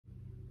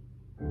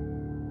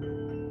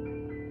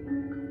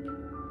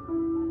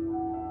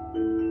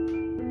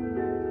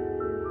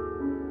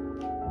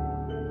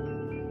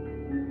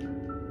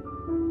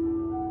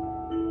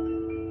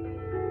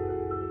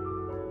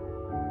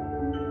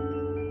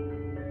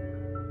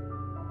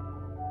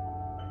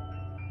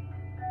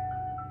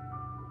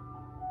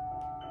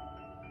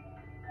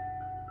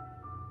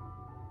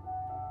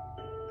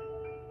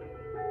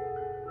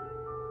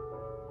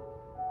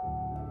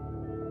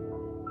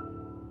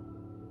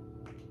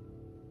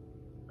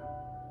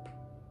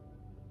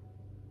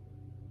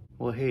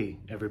Well, hey,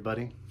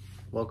 everybody.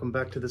 Welcome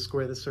back to the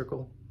Square the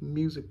Circle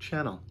music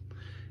channel.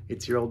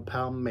 It's your old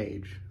pal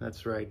Mage.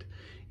 That's right.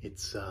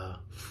 It's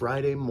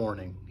Friday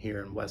morning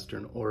here in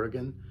Western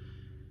Oregon,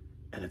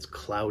 and it's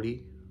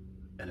cloudy,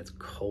 and it's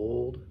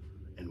cold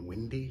and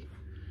windy,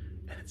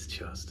 and it's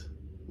just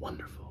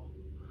wonderful.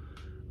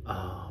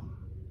 I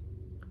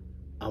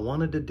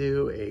wanted to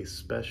do a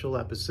special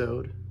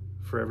episode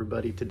for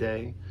everybody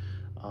today.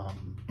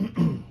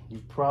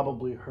 You've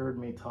probably heard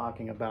me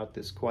talking about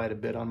this quite a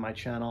bit on my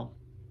channel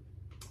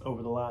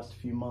over the last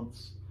few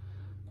months.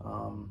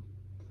 I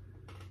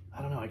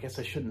don't know, I guess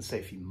I shouldn't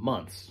say few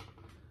months,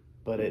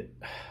 but it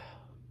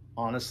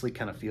honestly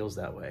kind of feels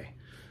that way.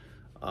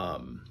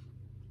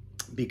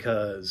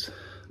 Because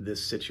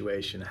this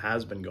situation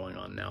has been going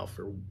on now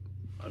for,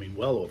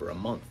 well over a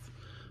month.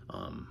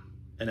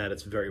 And at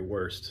its very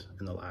worst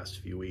in the last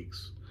few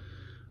weeks.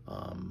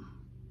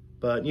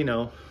 But, you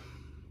know,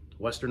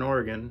 Western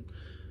Oregon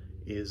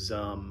is,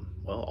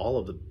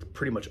 well,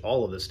 pretty much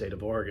all of the state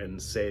of Oregon,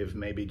 save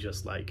maybe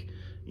just like,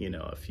 you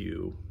know, a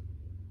few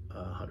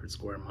 100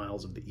 square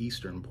miles of the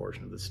eastern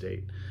portion of the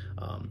state,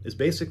 is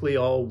basically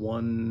all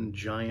one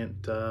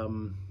giant,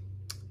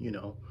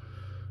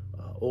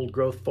 old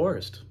growth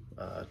forest,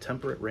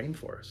 temperate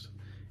rainforest.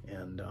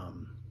 And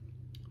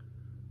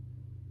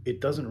it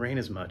doesn't rain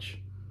as much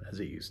as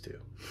it used to.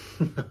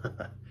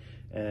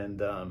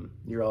 And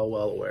you're all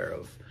well aware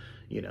of,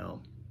 you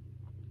know,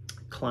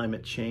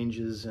 climate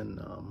changes and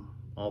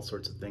all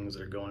sorts of things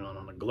that are going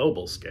on a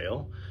global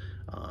scale,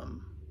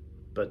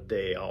 but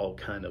they all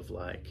kind of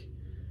like,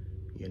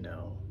 you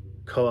know,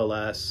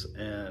 coalesce,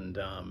 and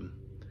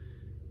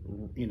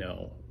you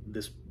know,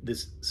 this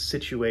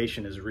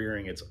situation is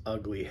rearing its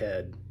ugly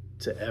head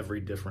to every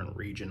different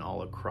region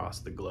all across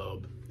the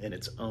globe in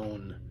its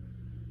own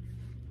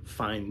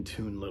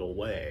fine-tuned little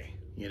way,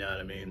 you know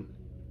what I mean?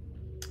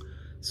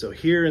 So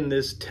here in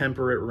this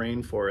temperate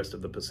rainforest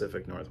of the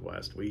Pacific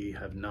Northwest, we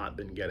have not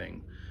been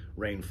getting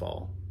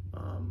rainfall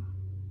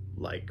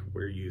like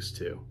we're used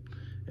to.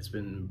 It's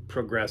been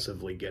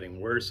progressively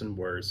getting worse and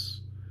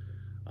worse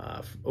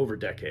over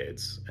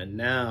decades. And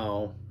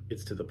now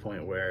it's to the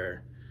point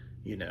where,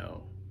 you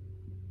know,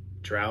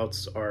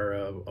 droughts are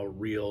a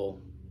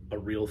real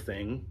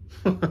thing.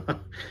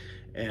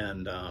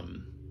 And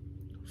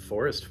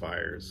forest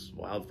fires,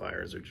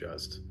 wildfires are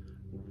just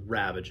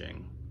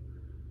ravaging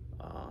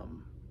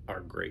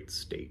our great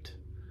state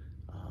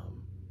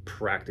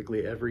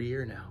practically every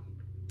year now.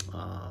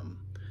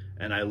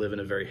 And I live in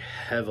a very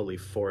heavily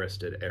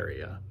forested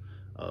area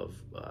of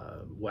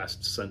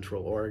west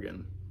central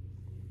Oregon,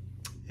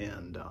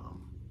 and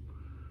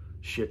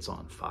shit's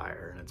on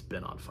fire, and it's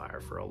been on fire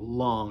for a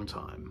long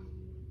time.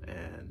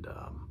 And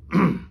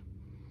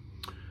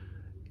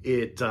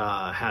it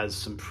has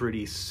some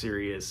pretty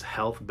serious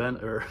health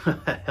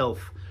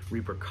health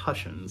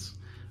repercussions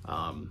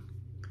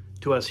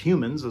to us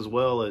humans, as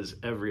well as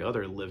every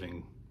other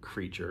living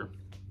creature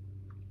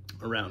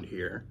around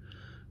here.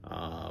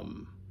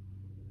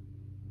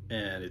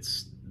 And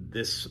it's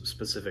this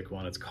specific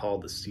one, it's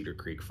called the Cedar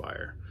Creek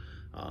Fire.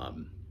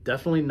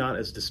 Definitely not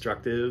as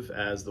destructive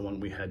as the one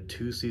we had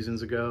 2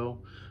 seasons ago,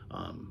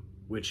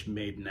 which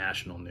made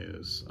national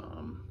news.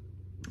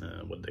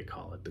 What did they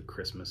call it? The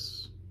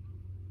Christmas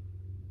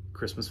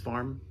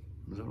Farm?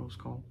 Is that what it was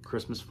called?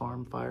 Christmas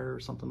Farm Fire or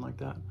something like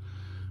that.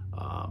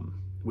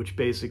 Which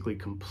basically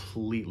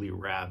completely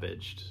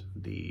ravaged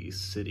the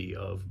city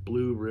of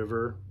Blue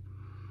River,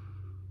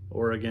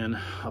 Oregon,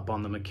 up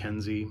on the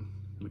McKenzie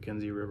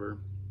River.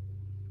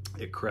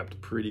 It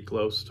crept pretty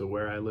close to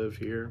where I live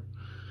here.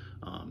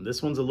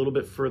 This one's a little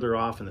bit further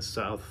off in the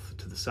south,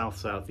 to the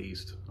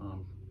southeast,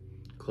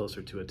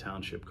 closer to a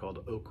township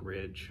called Oak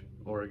Ridge,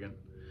 Oregon.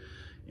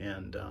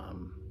 And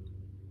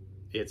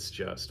it's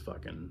just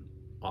fucking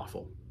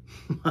awful.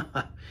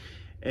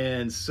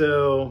 And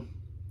so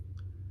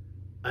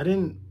I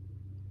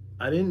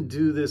didn't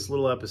do this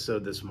little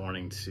episode this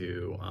morning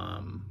to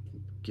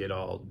get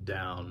all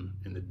down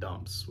in the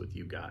dumps with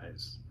you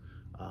guys.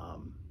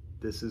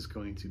 This is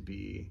going to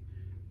be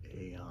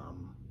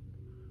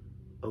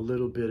a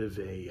little bit of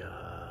a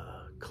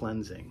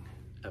cleansing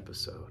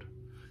episode,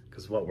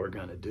 because what we're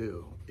gonna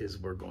do is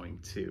we're going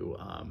to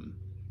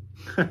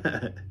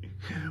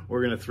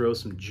throw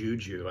some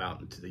juju out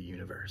into the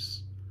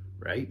universe,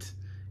 right?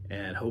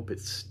 And hope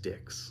it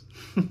sticks.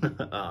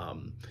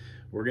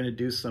 We're gonna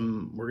do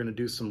some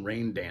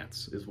rain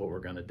dance is what we're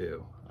gonna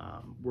do.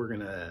 We're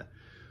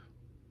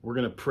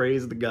gonna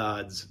praise the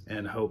gods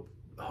and hope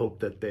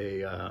that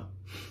they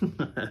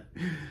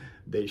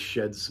they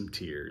shed some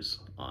tears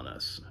on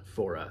us,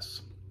 for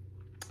us,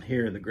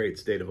 here in the great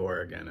state of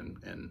Oregon,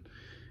 and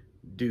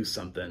do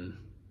something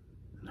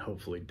and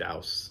hopefully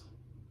douse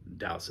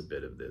a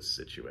bit of this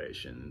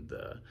situation.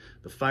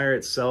 The fire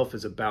itself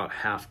is about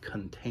half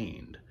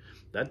contained.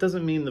 That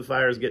doesn't mean the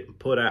fire is getting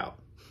put out.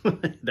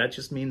 That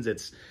just means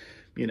it's,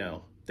 you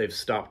know, they've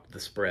stopped the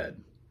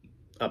spread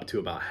up to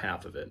about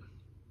half of it.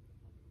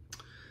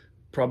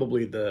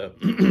 Probably the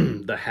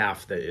the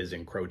half that is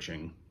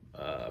encroaching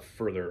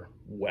further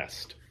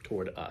west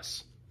toward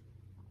us.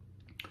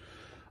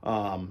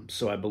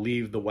 So I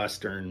believe the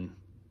western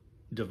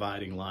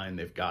dividing line,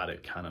 they've got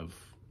it kind of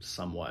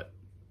somewhat,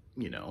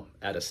 you know,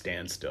 at a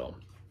standstill.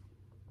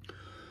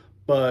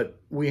 But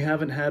we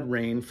haven't had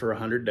rain for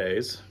 100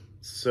 days,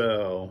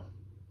 so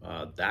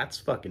that's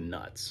fucking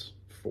nuts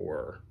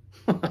for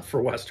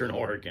for Western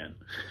Oregon.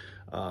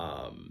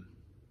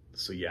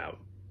 So yeah,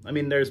 I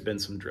mean, there's been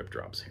some drip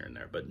drops here and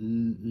there, but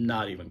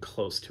not even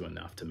close to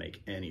enough to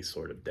make any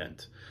sort of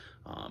dent.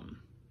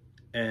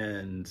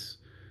 And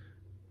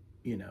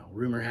you know,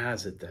 rumor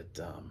has it that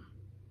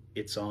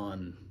it's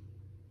on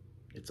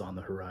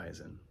the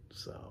horizon.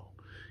 So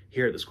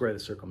here at the Square the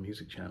Circle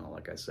Music Channel,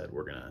 like I said,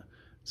 we're gonna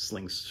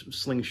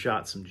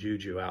slingshot some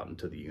juju out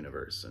into the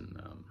universe,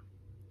 and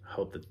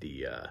hope that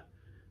the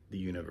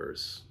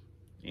universe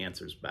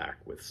answers back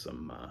with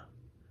some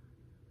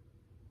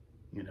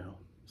you know,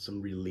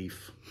 some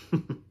relief,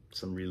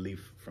 some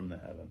relief from the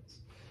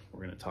heavens.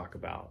 We're gonna talk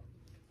about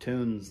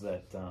tunes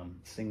that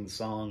sing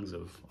songs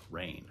of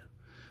rain.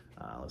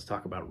 Let's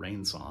talk about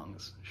rain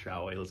songs,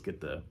 shall we? Let's get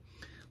the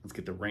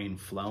rain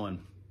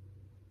flowing.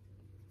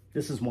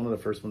 This is one of the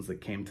first ones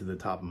that came to the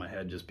top of my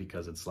head just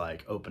because it's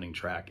like opening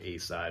track,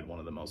 A-side, one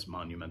of the most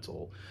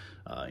monumental,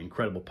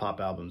 incredible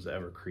pop albums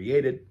ever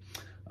created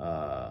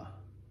by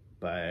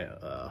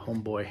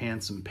homeboy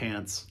Handsome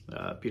Pants,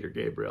 Peter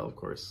Gabriel, of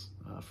course,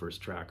 first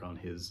track on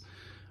his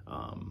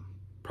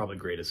probably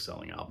greatest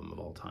selling album of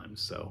all time.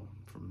 So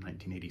from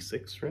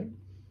 1986, right?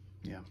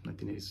 Yeah,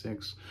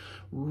 1986.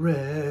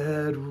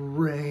 Red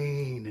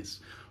rain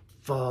is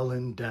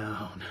falling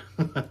down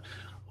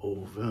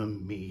over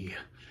me.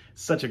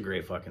 Such a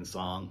great fucking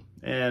song.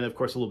 And of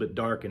course, a little bit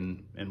dark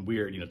and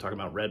weird, you know, talking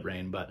about red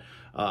rain, but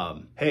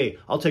hey,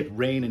 I'll take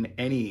rain in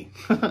any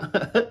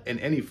in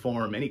any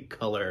form, any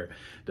color,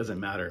 doesn't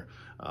matter.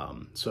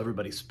 So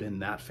everybody spin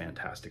that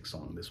fantastic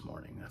song this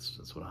morning.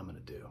 That's what I'm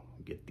gonna do.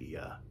 Get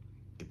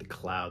the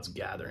clouds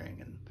gathering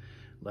and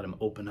let them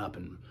open up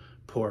and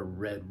pour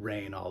red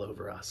rain all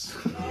over us.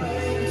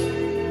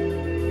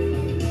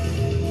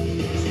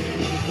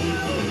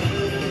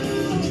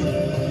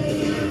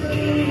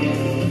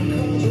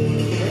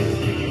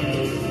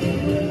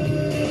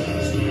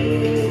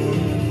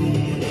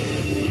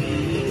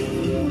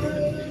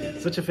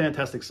 Such a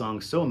fantastic song,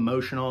 so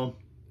emotional.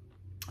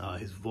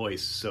 His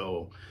voice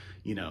so,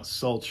 you know,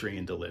 sultry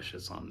and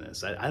delicious on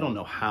this. I don't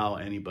know how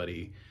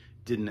anybody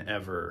didn't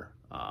ever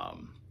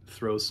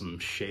throw some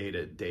shade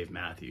at Dave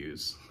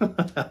Matthews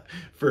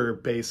for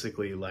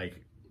basically like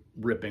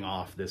ripping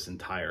off this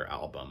entire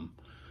album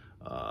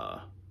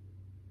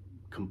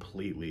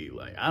completely.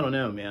 Like, I don't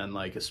know, man,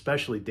 like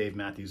especially Dave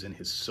Matthews in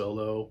his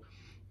solo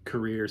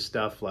career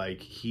stuff.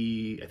 Like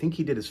I think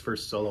he did his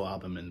first solo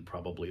album in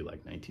probably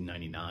like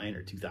 1999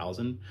 or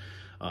 2000.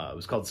 It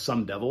was called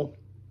Some Devil.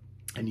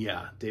 And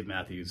yeah, Dave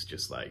Matthews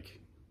just like,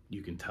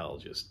 you can tell,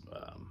 just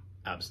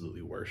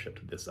absolutely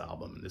worshipped this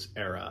album and this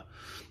era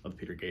of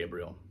Peter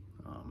Gabriel,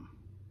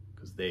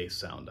 because they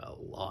sound a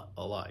lot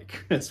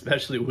alike,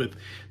 especially with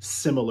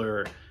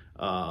similar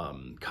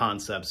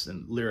concepts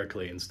and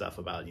lyrically and stuff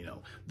about, you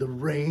know, the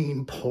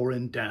rain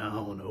pouring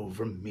down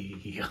over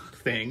me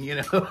thing, you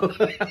know.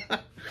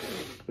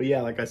 But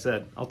yeah, like I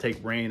said, I'll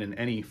take rain in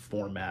any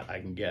format I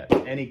can get,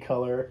 any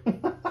color.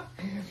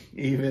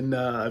 Even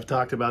I've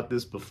talked about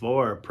this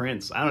before,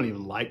 Prince. I don't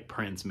even like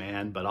Prince,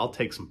 man, but I'll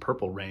take some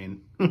purple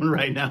rain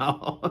right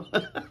now.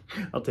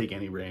 I'll take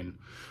any rain.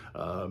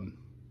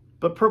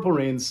 But Purple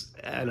Rain's,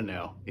 I don't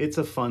know, it's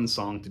a fun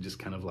song to just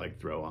kind of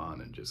like throw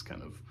on and just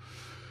kind of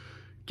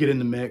get in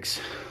the mix.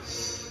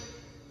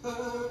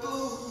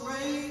 Purple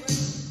rain,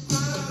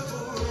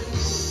 purple rain.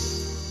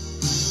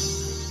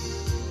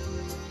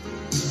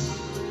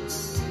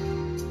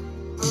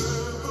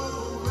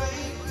 Purple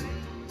rain,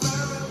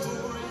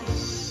 purple rain.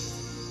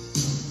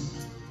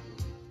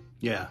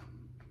 Yeah,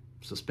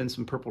 so spin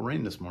some Purple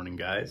Rain this morning,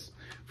 guys,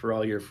 for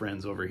all your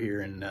friends over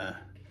here in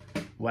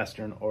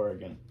Western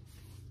Oregon.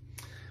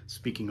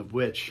 Speaking of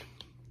which,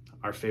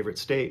 our favorite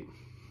state,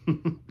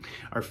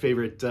 our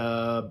favorite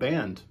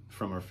band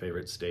from our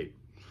favorite state,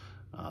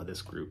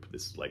 this group,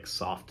 this like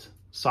soft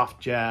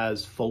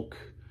jazz, folk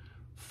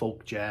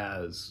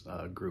jazz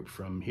group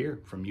from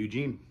here, from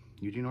Eugene,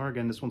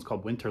 Oregon. This one's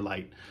called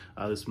Winterlight.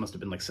 This must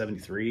have been like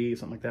 73,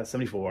 something like that,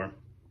 74.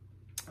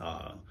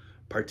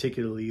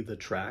 Particularly the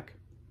track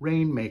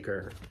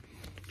Rainmaker,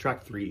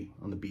 track 3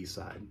 on the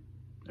B-side.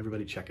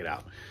 Everybody check it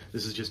out.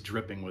 This is just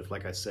dripping with,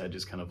 like I said,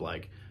 just kind of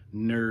like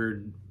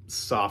nerd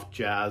soft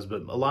jazz,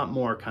 but a lot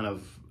more kind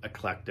of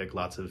eclectic,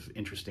 lots of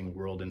interesting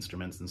world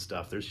instruments and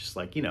stuff. There's just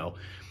like, you know,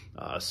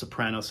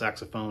 soprano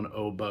saxophone,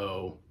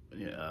 oboe,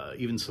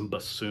 even some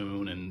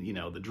bassoon, and you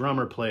know, the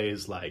drummer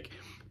plays like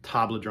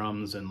tabla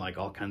drums and like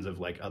all kinds of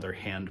like other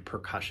hand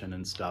percussion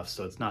and stuff.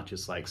 So it's not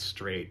just like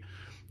straight,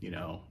 you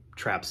know,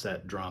 trap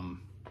set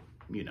drum,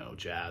 you know,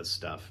 jazz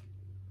stuff.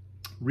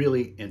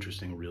 Really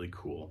interesting, really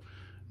cool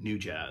new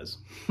jazz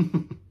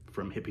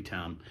from Hippie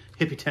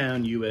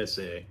Town,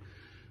 USA.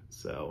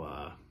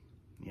 So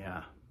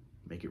yeah,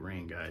 make it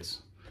rain, guys.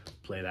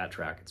 Play that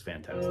track, it's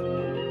fantastic.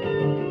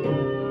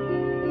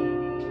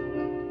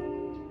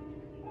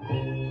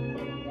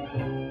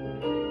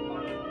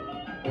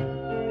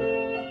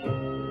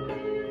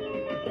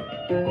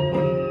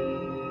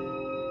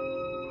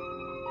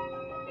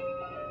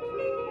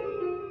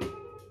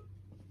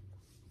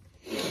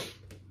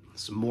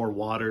 Some more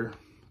water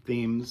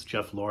themes.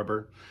 Jeff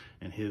Lorber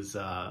and his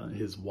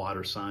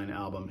Water Sign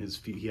album.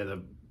 He had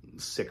a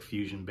sick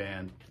fusion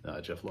band.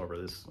 Jeff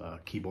Lorber, this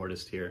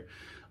keyboardist here.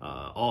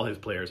 All his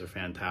players are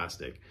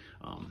fantastic,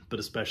 but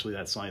especially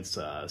that song. It's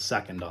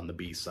second on the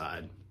B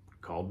side,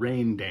 called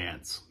Rain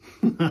Dance.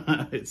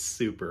 It's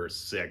super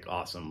sick,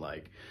 awesome,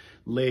 like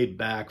laid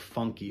back,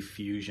 funky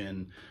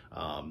fusion.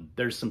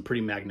 There's some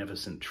pretty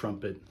magnificent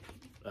trumpet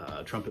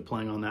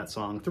playing on that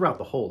song throughout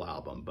the whole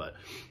album, but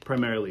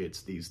primarily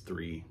it's these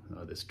three,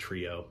 this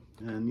trio,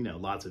 and you know,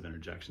 lots of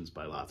interjections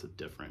by lots of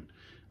different.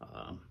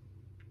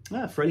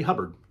 Freddie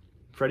Hubbard.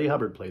 Freddie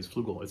Hubbard plays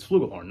flugelhorn. It's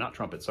flugelhorn, not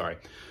trumpet. Sorry.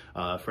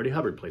 Freddie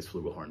Hubbard plays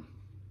flugelhorn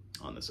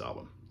on this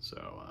album.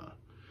 So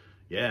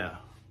yeah,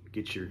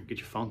 get your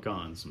funk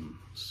on, some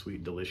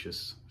sweet,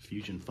 delicious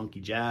fusion, funky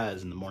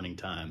jazz in the morning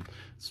time.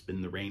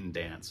 Spin the Rain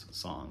Dance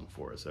song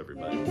for us,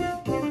 everybody.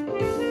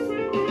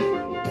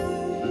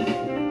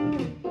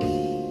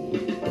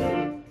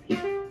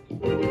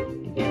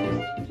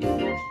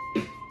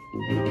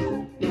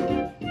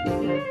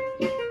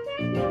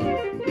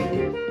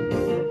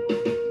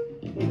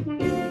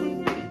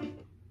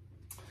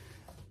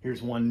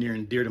 Here's one near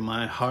and dear to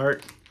my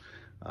heart.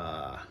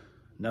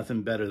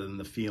 Nothing better than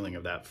the feeling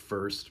of that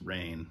first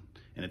rain.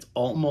 And it's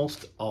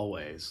almost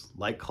always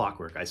like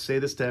clockwork. I say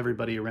this to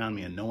everybody around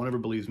me and no one ever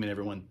believes me. And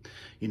everyone,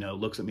 you know,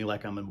 looks at me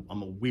like I'm a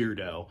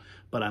weirdo,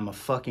 but I'm a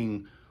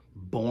fucking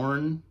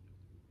born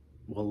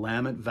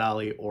Willamette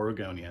Valley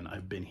Oregonian.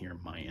 I've been here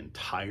my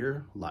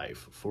entire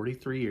life,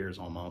 43 years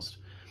almost.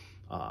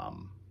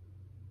 And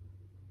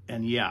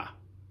yeah,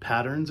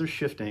 patterns are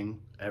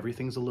shifting.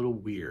 Everything's a little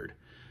weird.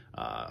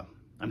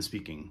 I'm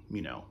speaking,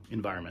 you know,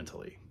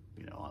 environmentally,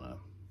 you know,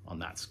 on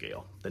that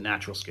scale, the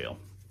natural scale.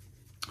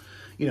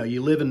 You know,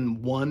 you live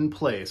in one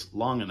place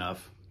long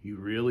enough, you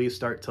really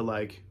start to,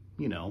 like,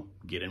 you know,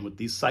 get in with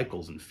these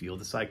cycles and feel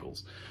the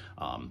cycles.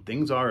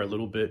 Things are a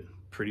little bit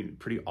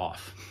pretty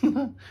off.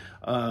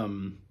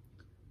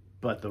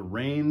 But the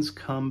rains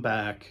come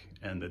back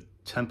and the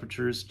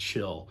temperatures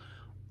chill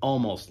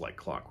almost like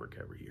clockwork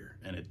every year.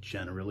 And it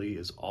generally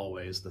is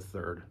always the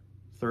third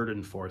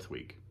and fourth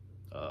week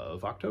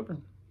of October.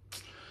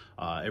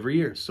 Every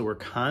year. So we're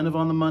kind of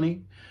on the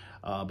money,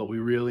 but we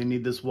really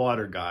need this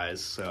water,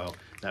 guys. So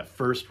that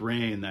first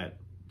rain, that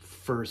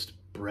first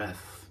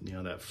breath, you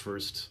know, that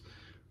first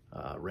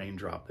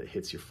raindrop that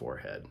hits your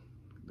forehead,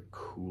 the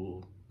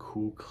cool,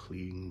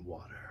 clean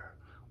water.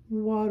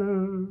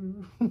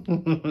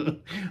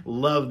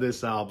 Love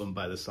this album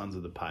by the Sons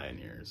of the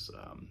Pioneers.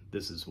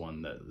 This is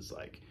one that is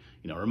like,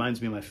 you know,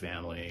 reminds me of my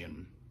family,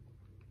 and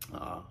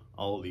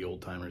all of the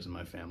old timers in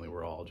my family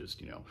were all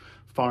just, you know,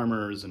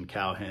 farmers and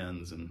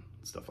cowhands and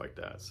stuff like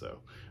that. So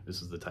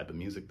this is the type of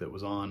music that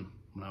was on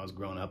when I was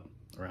growing up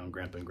around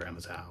Grandpa and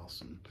Grandma's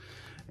house,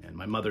 and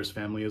my mother's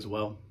family as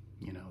well,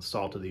 you know,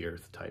 salt of the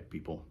earth type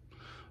people,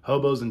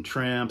 hobos and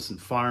tramps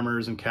and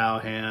farmers and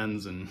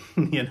cowhands, and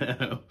you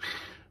know,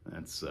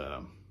 that's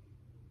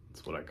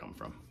what I come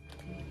from.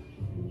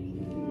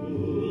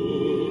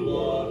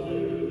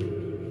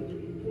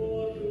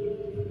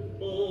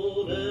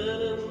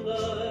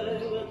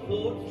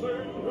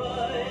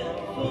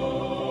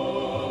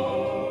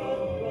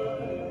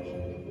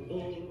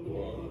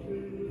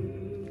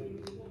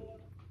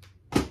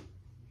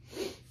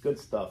 Good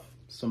stuff.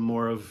 Some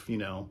more of, you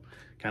know,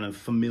 kind of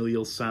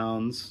familial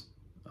sounds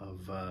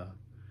of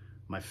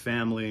my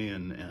family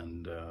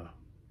and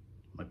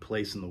my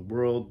place in the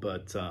world,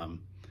 but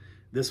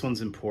this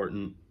one's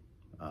important.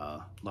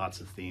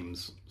 Lots of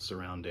themes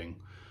surrounding,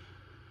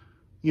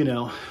 you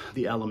know,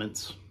 the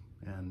elements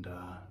and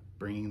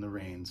bringing the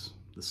rains,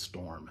 the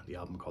storm, the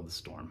album called The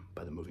Storm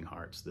by the Moving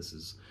Hearts. This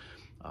is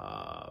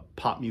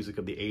pop music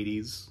of the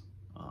 80s,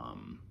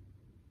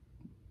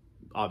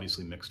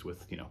 obviously mixed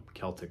with, you know,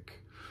 Celtic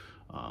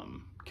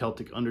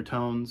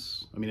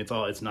undertones. I mean, it's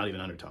not even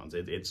undertones.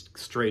 It's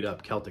straight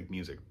up Celtic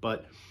music,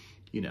 but,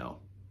 you know,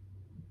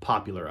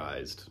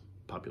 popularized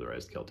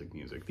Celtic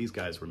music. These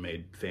guys were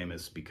made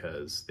famous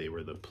because they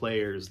were the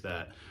players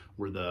that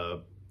were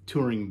the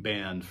touring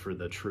band for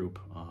the troupe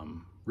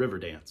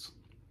Riverdance.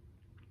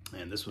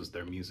 And this was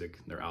their music,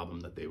 their album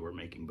that they were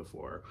making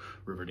before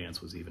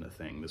Riverdance was even a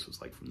thing. This was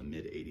like from the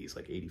mid 80s,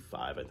 like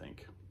 85, I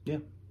think. Yeah.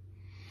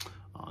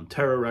 On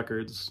Terror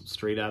Records,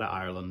 straight out of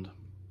Ireland.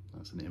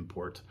 That's an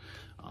import.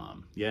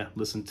 Yeah,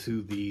 listen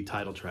to the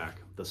title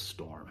track, The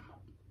Storm.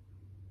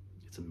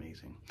 It's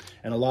amazing.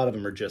 And a lot of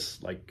them are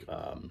just like,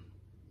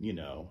 you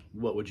know,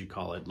 what would you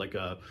call it? Like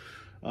a,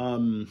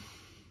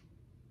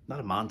 not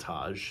a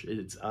montage.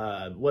 It's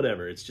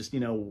whatever. It's just, you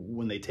know,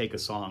 when they take a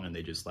song and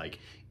they just like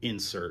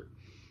insert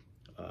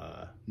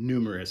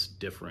numerous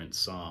different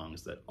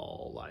songs that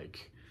all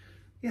like,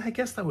 yeah, I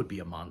guess that would be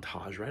a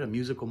montage, right? A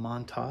musical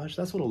montage.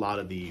 That's what a lot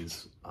of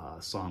these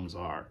songs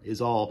are, is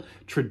all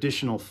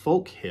traditional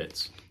folk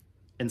hits.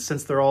 And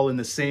since they're all in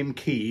the same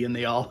key and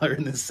they all are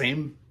in the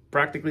same,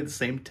 practically the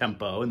same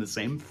tempo and the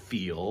same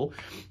feel,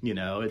 you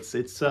know, it's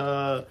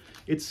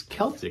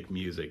Celtic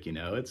music, you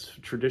know, it's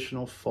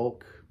traditional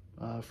folk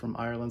from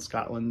Ireland,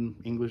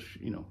 Scotland, English,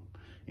 you know,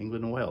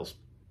 England and Wales.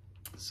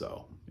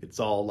 So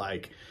it's all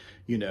like,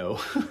 you know,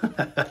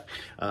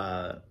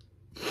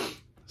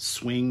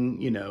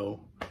 swing, you know,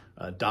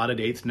 dotted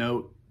eighth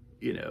note,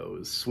 you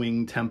know,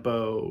 swing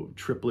tempo,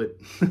 triplet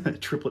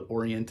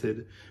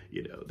oriented,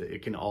 you know,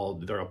 it can all,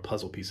 there are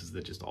puzzle pieces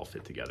that just all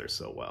fit together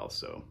so well.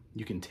 So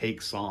you can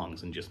take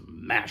songs and just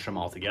mash them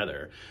all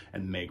together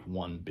and make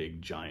one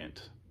big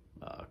giant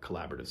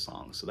collaborative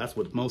song. So that's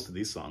what most of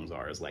these songs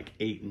are, is like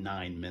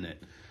 8-9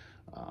 minute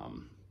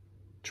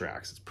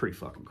tracks. It's pretty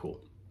fucking cool.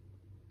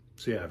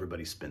 So yeah,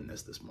 everybody spin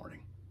this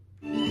morning.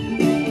 Bring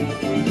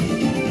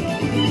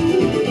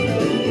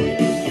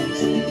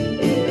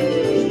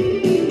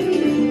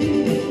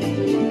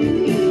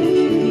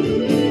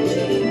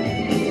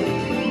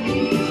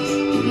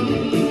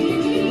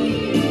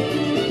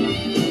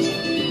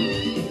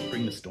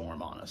the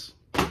storm on us.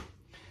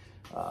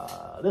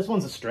 This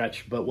one's a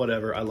stretch, but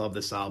whatever. I love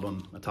this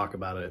album. I talk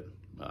about it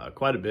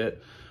quite a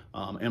bit.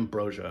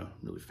 Ambrosia,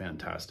 really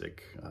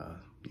fantastic.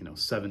 You know,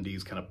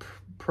 70s kind of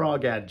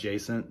prog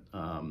adjacent,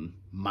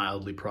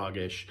 mildly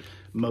proggish,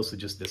 mostly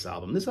just this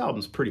album. This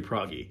album's pretty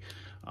proggy,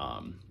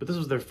 but this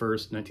was their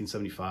first,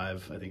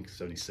 1975, I think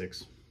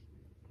 76.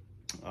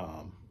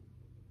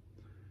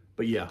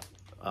 But yeah,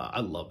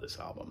 I love this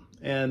album.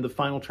 And the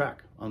final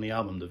track on the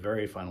album, the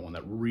very final one,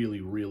 that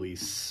really, really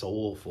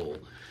soulful,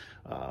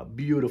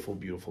 beautiful,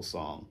 beautiful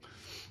song,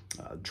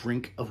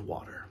 Drink of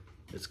Water,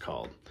 it's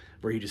called,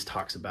 where he just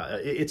talks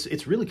about,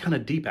 it's really kind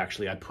of deep,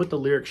 actually. I put the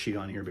lyric sheet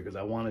on here because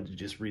I wanted to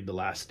just read the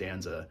last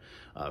stanza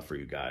for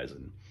you guys.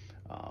 And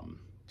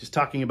just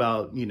talking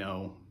about, you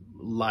know,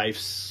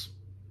 life's,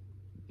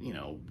 you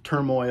know,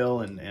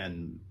 turmoil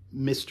and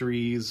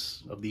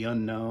mysteries of the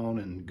unknown,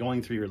 and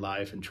going through your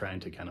life and trying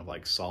to kind of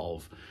like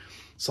solve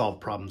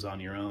problems on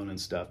your own and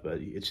stuff.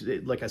 But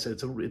like I said,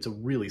 it's a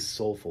really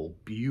soulful,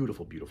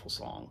 beautiful, beautiful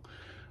song.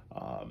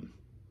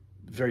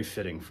 Very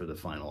fitting for the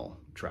final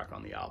track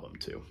on the album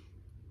too.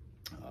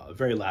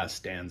 Very last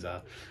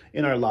stanza.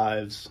 In our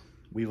lives,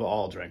 we've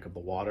all drank of the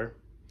water,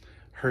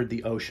 heard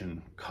the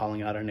ocean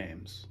calling out our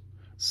names.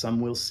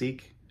 Some will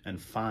seek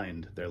and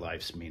find their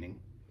life's meaning,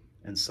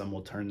 and some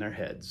will turn their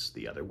heads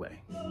the other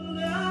way.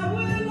 Now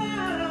we're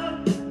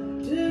out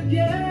to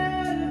get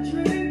a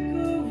drink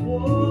of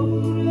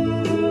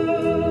water.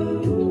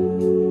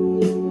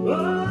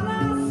 But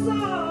I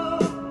saw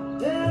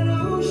an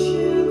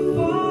ocean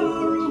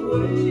far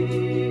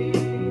away.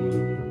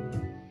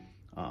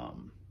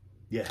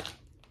 Yeah,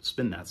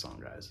 spin that song,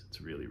 guys.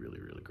 It's really, really,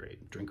 really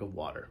great. Drink of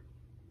Water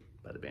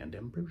by the band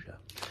Ambrosia.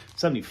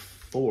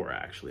 74,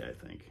 actually, I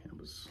think. It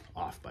was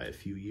off by a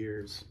few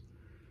years.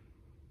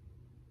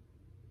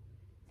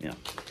 Yeah.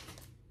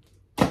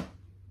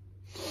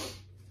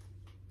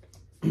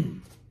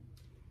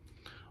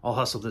 I'll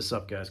hustle this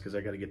up, guys, because I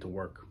got to get to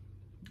work.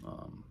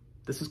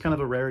 This is kind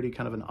of a rarity,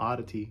 kind of an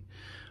oddity.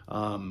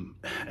 And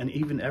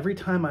even every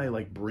time I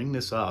like bring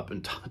this up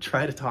and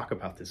try to talk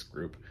about this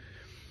group,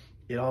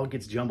 it all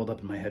gets jumbled up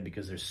in my head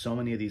because there's so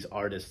many of these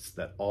artists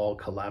that all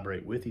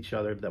collaborate with each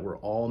other, that were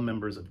all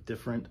members of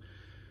different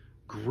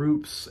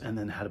groups and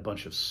then had a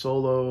bunch of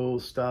solo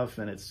stuff,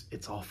 and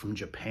it's all from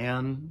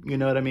Japan, you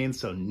know what I mean?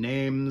 So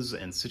names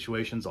and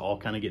situations all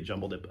kind of get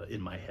jumbled up in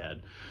my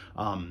head.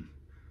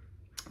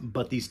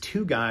 But these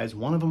two guys,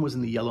 one of them was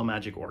in the Yellow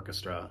Magic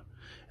Orchestra,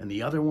 and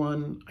the other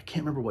one, I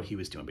can't remember what he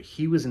was doing, but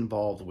he was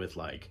involved with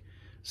like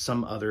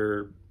some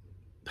other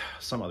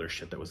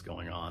shit that was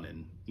going on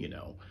in, you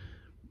know,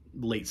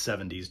 late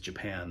 70s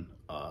Japan.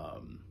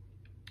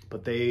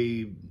 But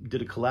they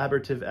did a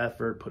collaborative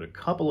effort, put a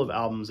couple of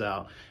albums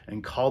out,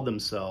 and called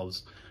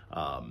themselves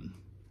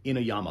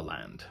Inuyama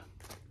Land.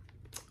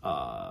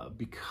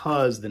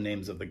 Because the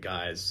names of the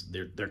guys,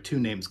 their two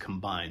names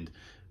combined,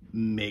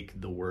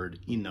 make the word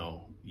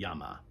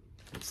Ino-yama.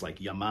 It's like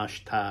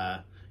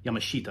Yamashita,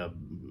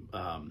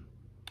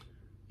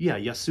 Yasushi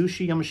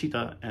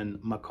Yamashita and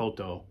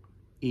Makoto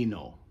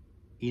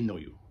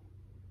Inoue.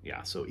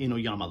 Yeah, so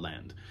Inuyama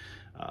Land.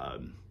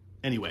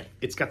 Anyway,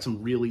 it's got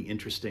some really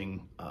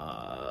interesting,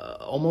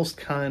 almost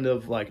kind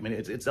of like, I mean,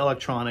 it's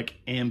electronic,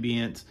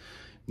 ambient,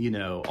 you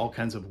know, all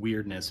kinds of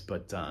weirdness,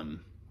 but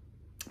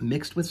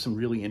mixed with some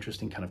really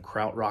interesting kind of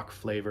krautrock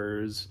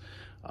flavors.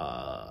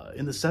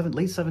 In the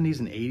late 70s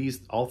and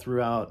 80s, all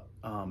throughout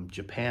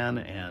Japan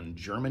and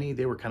Germany,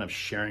 they were kind of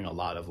sharing a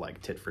lot of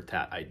like tit for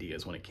tat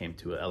ideas when it came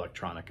to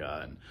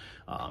electronica and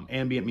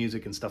ambient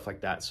music and stuff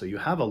like that. So you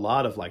have a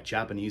lot of like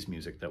Japanese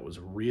music that was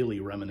really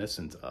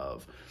reminiscent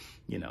of,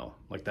 you know,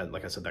 like that,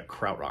 like I said, that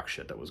krautrock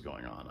shit that was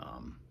going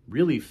on.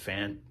 Really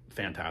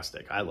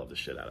fantastic. I love the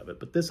shit out of it.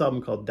 But this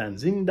album called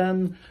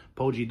Danzindan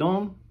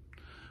Pojidon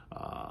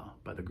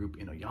by the group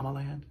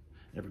Yamaland.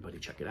 Everybody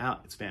check it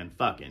out. It's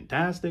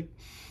fan-fucking-tastic.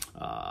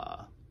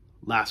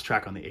 Last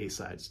track on the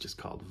A-side is just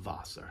called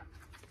Wasser.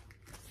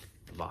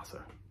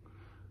 Wasser.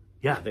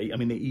 Yeah, they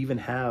even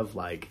have,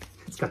 like,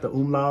 it's got the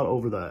umlaut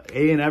over the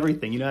A and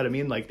everything, you know what I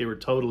mean? Like, they were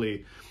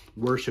totally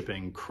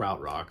worshiping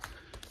krautrock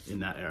in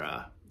that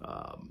era.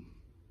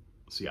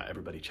 So yeah,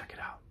 everybody check it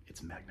out.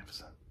 It's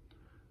magnificent.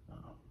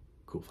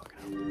 Cool fucking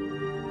album.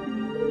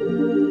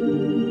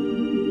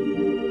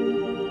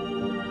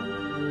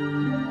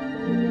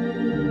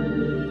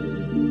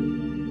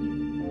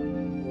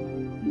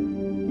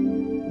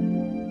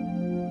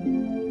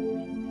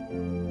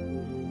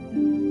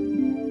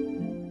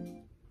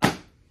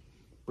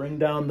 Bring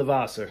down the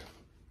Wasser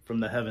from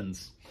the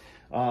heavens.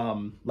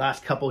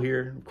 Last couple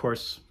here, of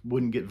course,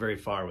 wouldn't get very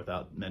far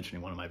without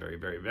mentioning one of my very,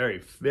 very, very,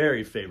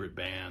 very favorite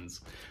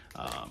bands.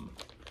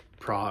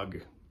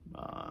 Prague,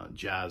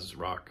 jazz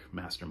rock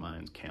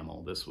masterminds,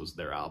 Camel. This was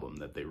their album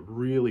that they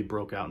really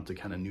broke out into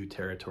kind of new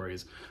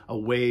territories,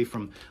 away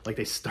from, like,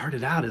 they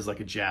started out as like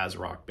a jazz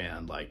rock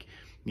band, like,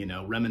 you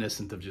know,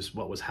 reminiscent of just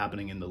what was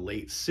happening in the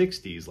late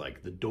 60s,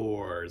 like the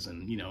Doors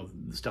and, you know,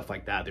 stuff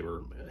like that. They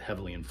were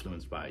heavily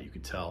influenced by it, you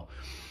could tell.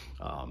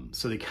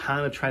 So they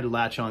kind of tried to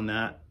latch on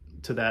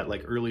to that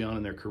like early on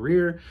in their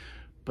career,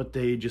 but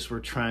they just were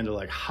trying to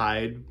like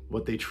hide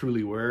what they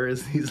truly were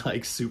as these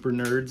like super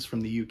nerds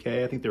from the UK.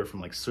 I think they were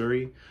from like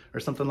Surrey or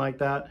something like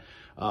that.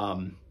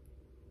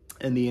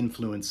 And the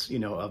influence, you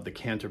know, of the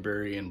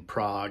Canterbury and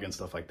Prague and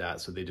stuff like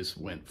that. So they just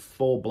went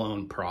full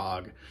blown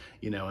Prague,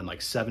 you know, in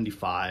like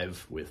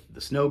 75 with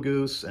the Snow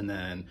Goose, and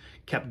then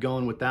kept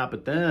going with that.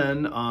 But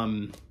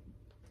then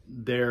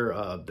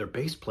their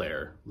bass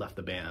player left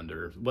the band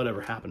or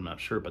whatever happened, I'm not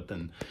sure. But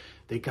then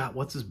they got,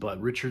 what's his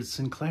butt, Richard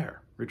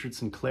Sinclair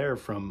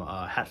from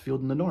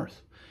Hatfield in the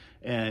North.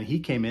 And he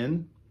came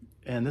in,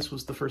 and this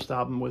was the first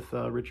album with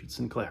Richard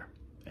Sinclair.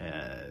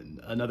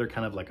 And another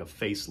kind of like a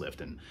facelift,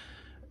 and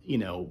you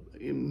know,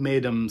 it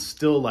made them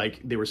still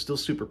like, they were still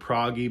super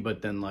proggy,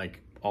 but then like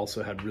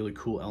also had really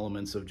cool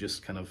elements of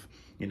just kind of,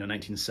 you know,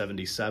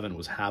 1977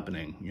 was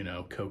happening, you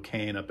know,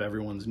 cocaine up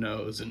everyone's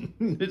nose, and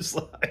it's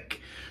like,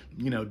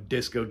 you know,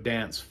 disco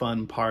dance,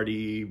 fun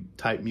party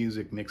type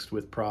music mixed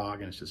with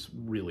prog, and it's just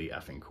really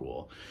effing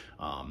cool.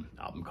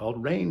 Album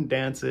called Rain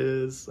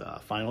Dances.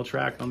 Final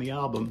track on the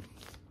album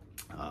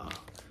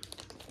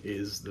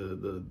is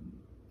the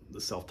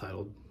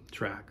self-titled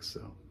track,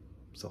 so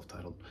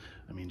self-titled,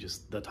 I mean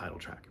just the title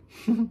track.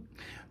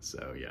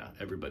 So yeah,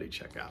 everybody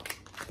check out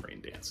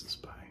Rain Dances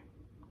by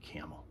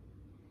Camel.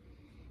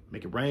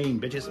 Make it rain,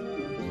 bitches.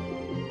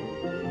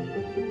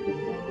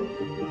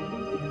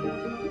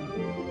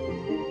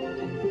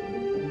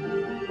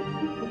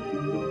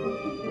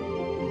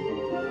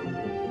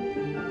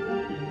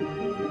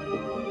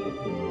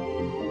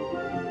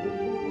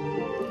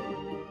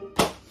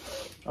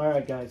 All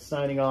right, guys,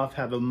 signing off.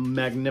 Have a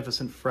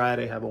magnificent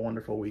Friday. Have a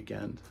wonderful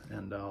weekend.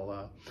 And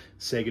I'll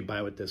say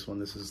goodbye with this one.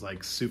 This is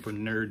like super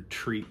nerd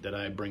treat that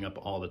I bring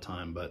up all the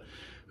time, but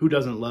who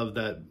doesn't love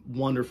that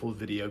wonderful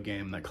video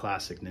game, that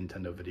classic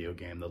Nintendo video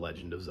game, The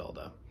Legend of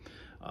Zelda?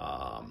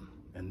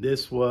 And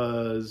this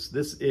is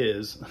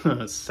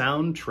a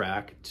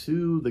soundtrack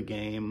to the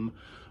game,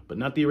 but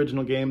not the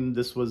original game.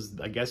 This was,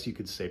 I guess you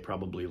could say,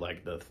 probably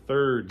like the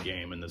third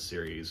game in the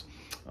series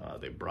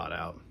they brought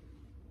out.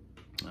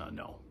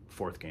 No,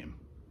 fourth game,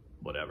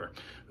 whatever,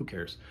 who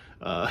cares?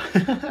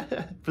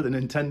 For the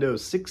Nintendo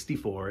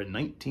 64 in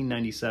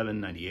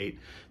 1997-98,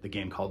 the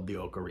game called The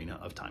Ocarina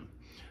of Time.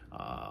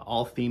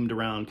 All themed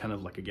around kind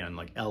of like, again,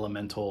 like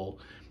elemental,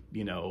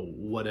 you know,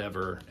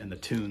 whatever, and the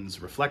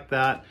tunes reflect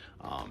that.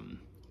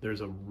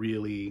 There's a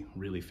really,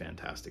 really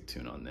fantastic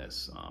tune on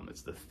this.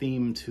 It's the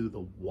theme to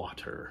the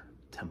Water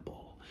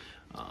Temple.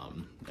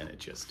 And it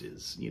just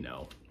is, you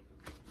know,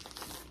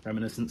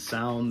 reminiscent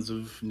sounds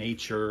of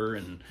nature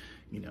and,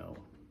 you know,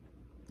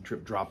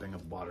 drip dropping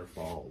of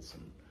waterfalls,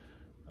 and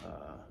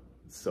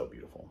it's so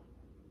beautiful.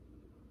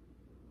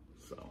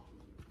 So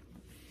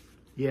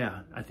yeah,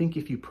 I think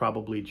if you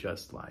probably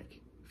just like,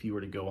 if you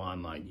were to go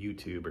on like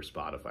YouTube or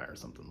Spotify or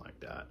something like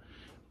that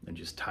and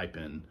just type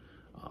in,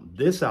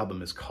 this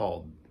album is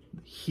called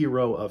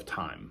Hero of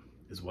Time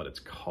is what it's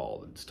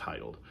called. It's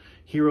titled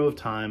Hero of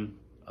Time,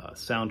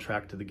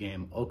 soundtrack to the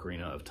game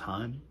Ocarina of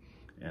Time.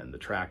 And the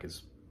track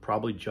is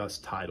probably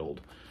just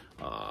titled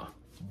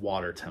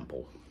Water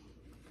Temple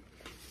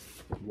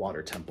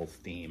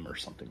theme or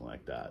something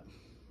like that.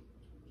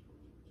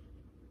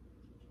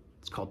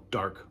 It's called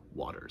Dark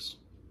Waters.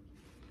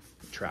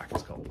 The track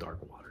is called Dark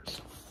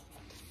Waters.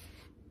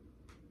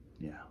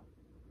 Yeah.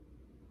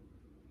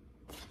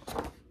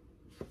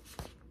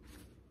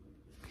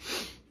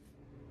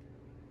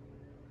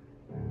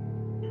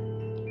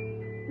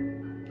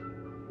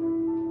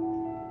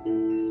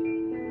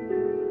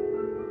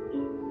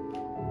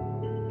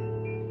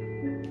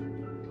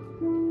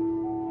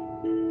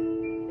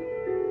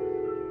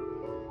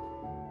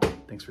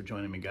 Thanks for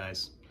joining me,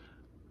 guys.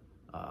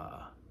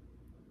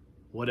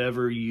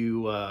 Whatever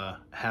you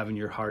have in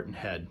your heart and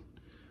head,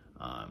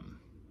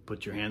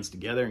 put your hands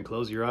together and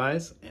close your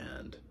eyes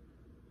and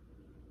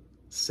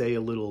say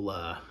a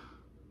little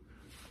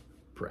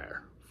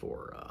prayer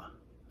for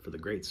the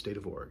great state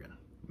of Oregon.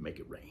 Make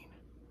it rain.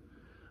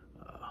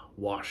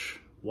 Wash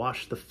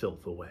the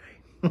filth away.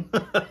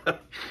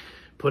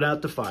 Put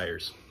out the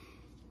fires.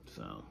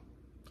 So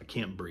I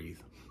can't breathe.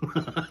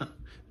 I've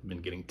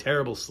been getting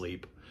terrible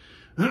sleep.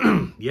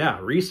 Yeah,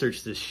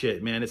 research this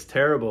shit, man. It's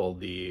terrible,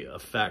 the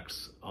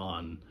effects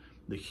on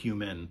the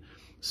human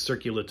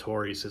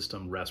circulatory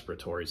system,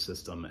 respiratory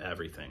system,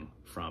 everything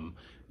from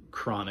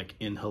chronic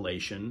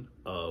inhalation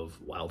of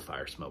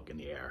wildfire smoke in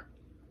the air,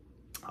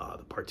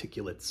 the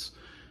particulates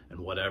and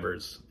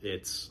whatever's.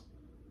 It's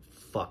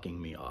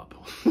fucking me up.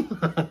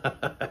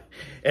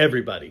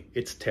 Everybody,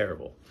 it's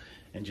terrible.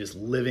 And just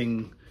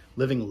living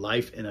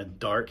life in a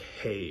dark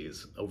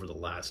haze over the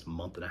last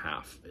month and a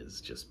half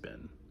has just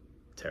been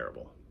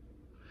terrible.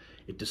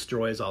 It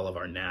destroys all of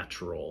our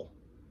natural,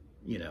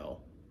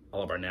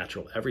 all of our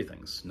natural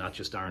everythings, not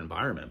just our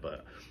environment,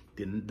 but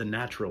the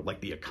natural,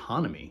 like the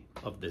economy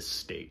of this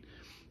state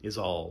is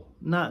all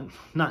not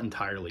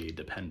entirely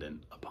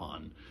dependent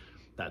upon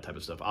that type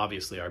of stuff.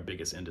 Obviously, our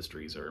biggest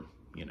industries are,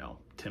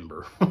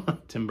 timber,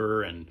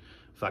 timber and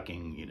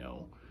fucking,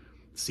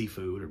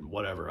 seafood or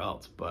whatever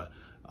else. But,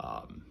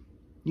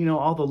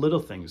 all the little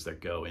things that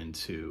go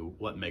into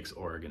what makes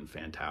Oregon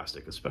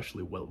fantastic,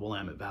 especially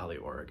Willamette Valley,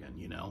 Oregon,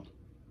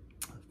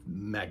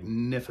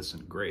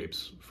 magnificent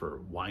grapes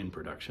for wine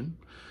production,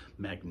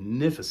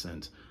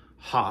 magnificent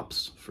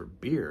hops for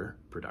beer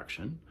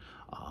production,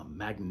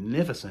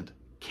 magnificent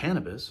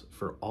cannabis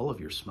for all of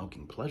your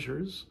smoking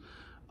pleasures,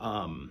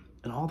 and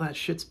all that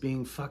shit's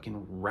being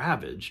fucking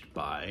ravaged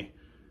by,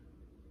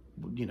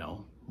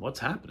 what's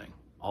happening.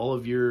 All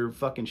of your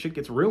fucking shit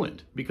gets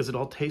ruined because it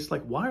all tastes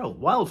like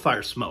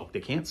wildfire smoke.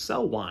 They can't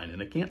sell wine and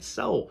they can't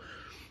sell,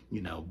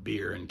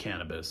 beer and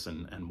cannabis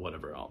and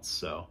whatever else.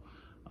 So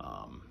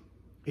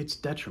it's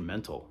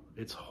detrimental.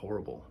 It's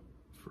horrible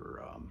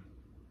for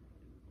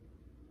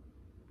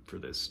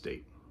this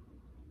state.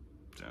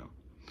 So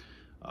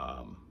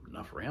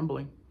enough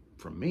rambling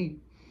from me.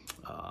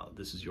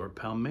 This is your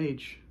pal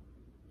Mage.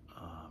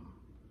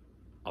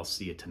 I'll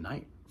see you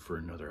tonight for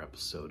another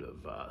episode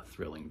of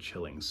Thrilling,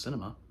 Chilling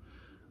Cinema.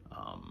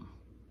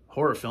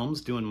 Horror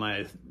films, doing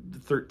my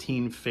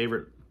 13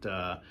 favorite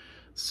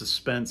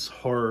suspense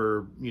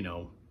horror,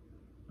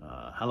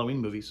 Halloween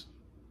movies.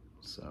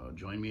 So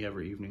join me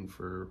every evening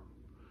for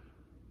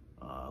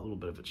a little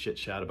bit of a chit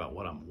chat about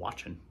what I'm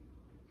watching.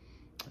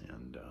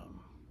 And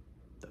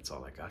that's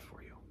all I got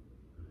for you.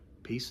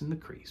 Peace in the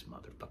crease,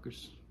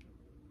 motherfuckers.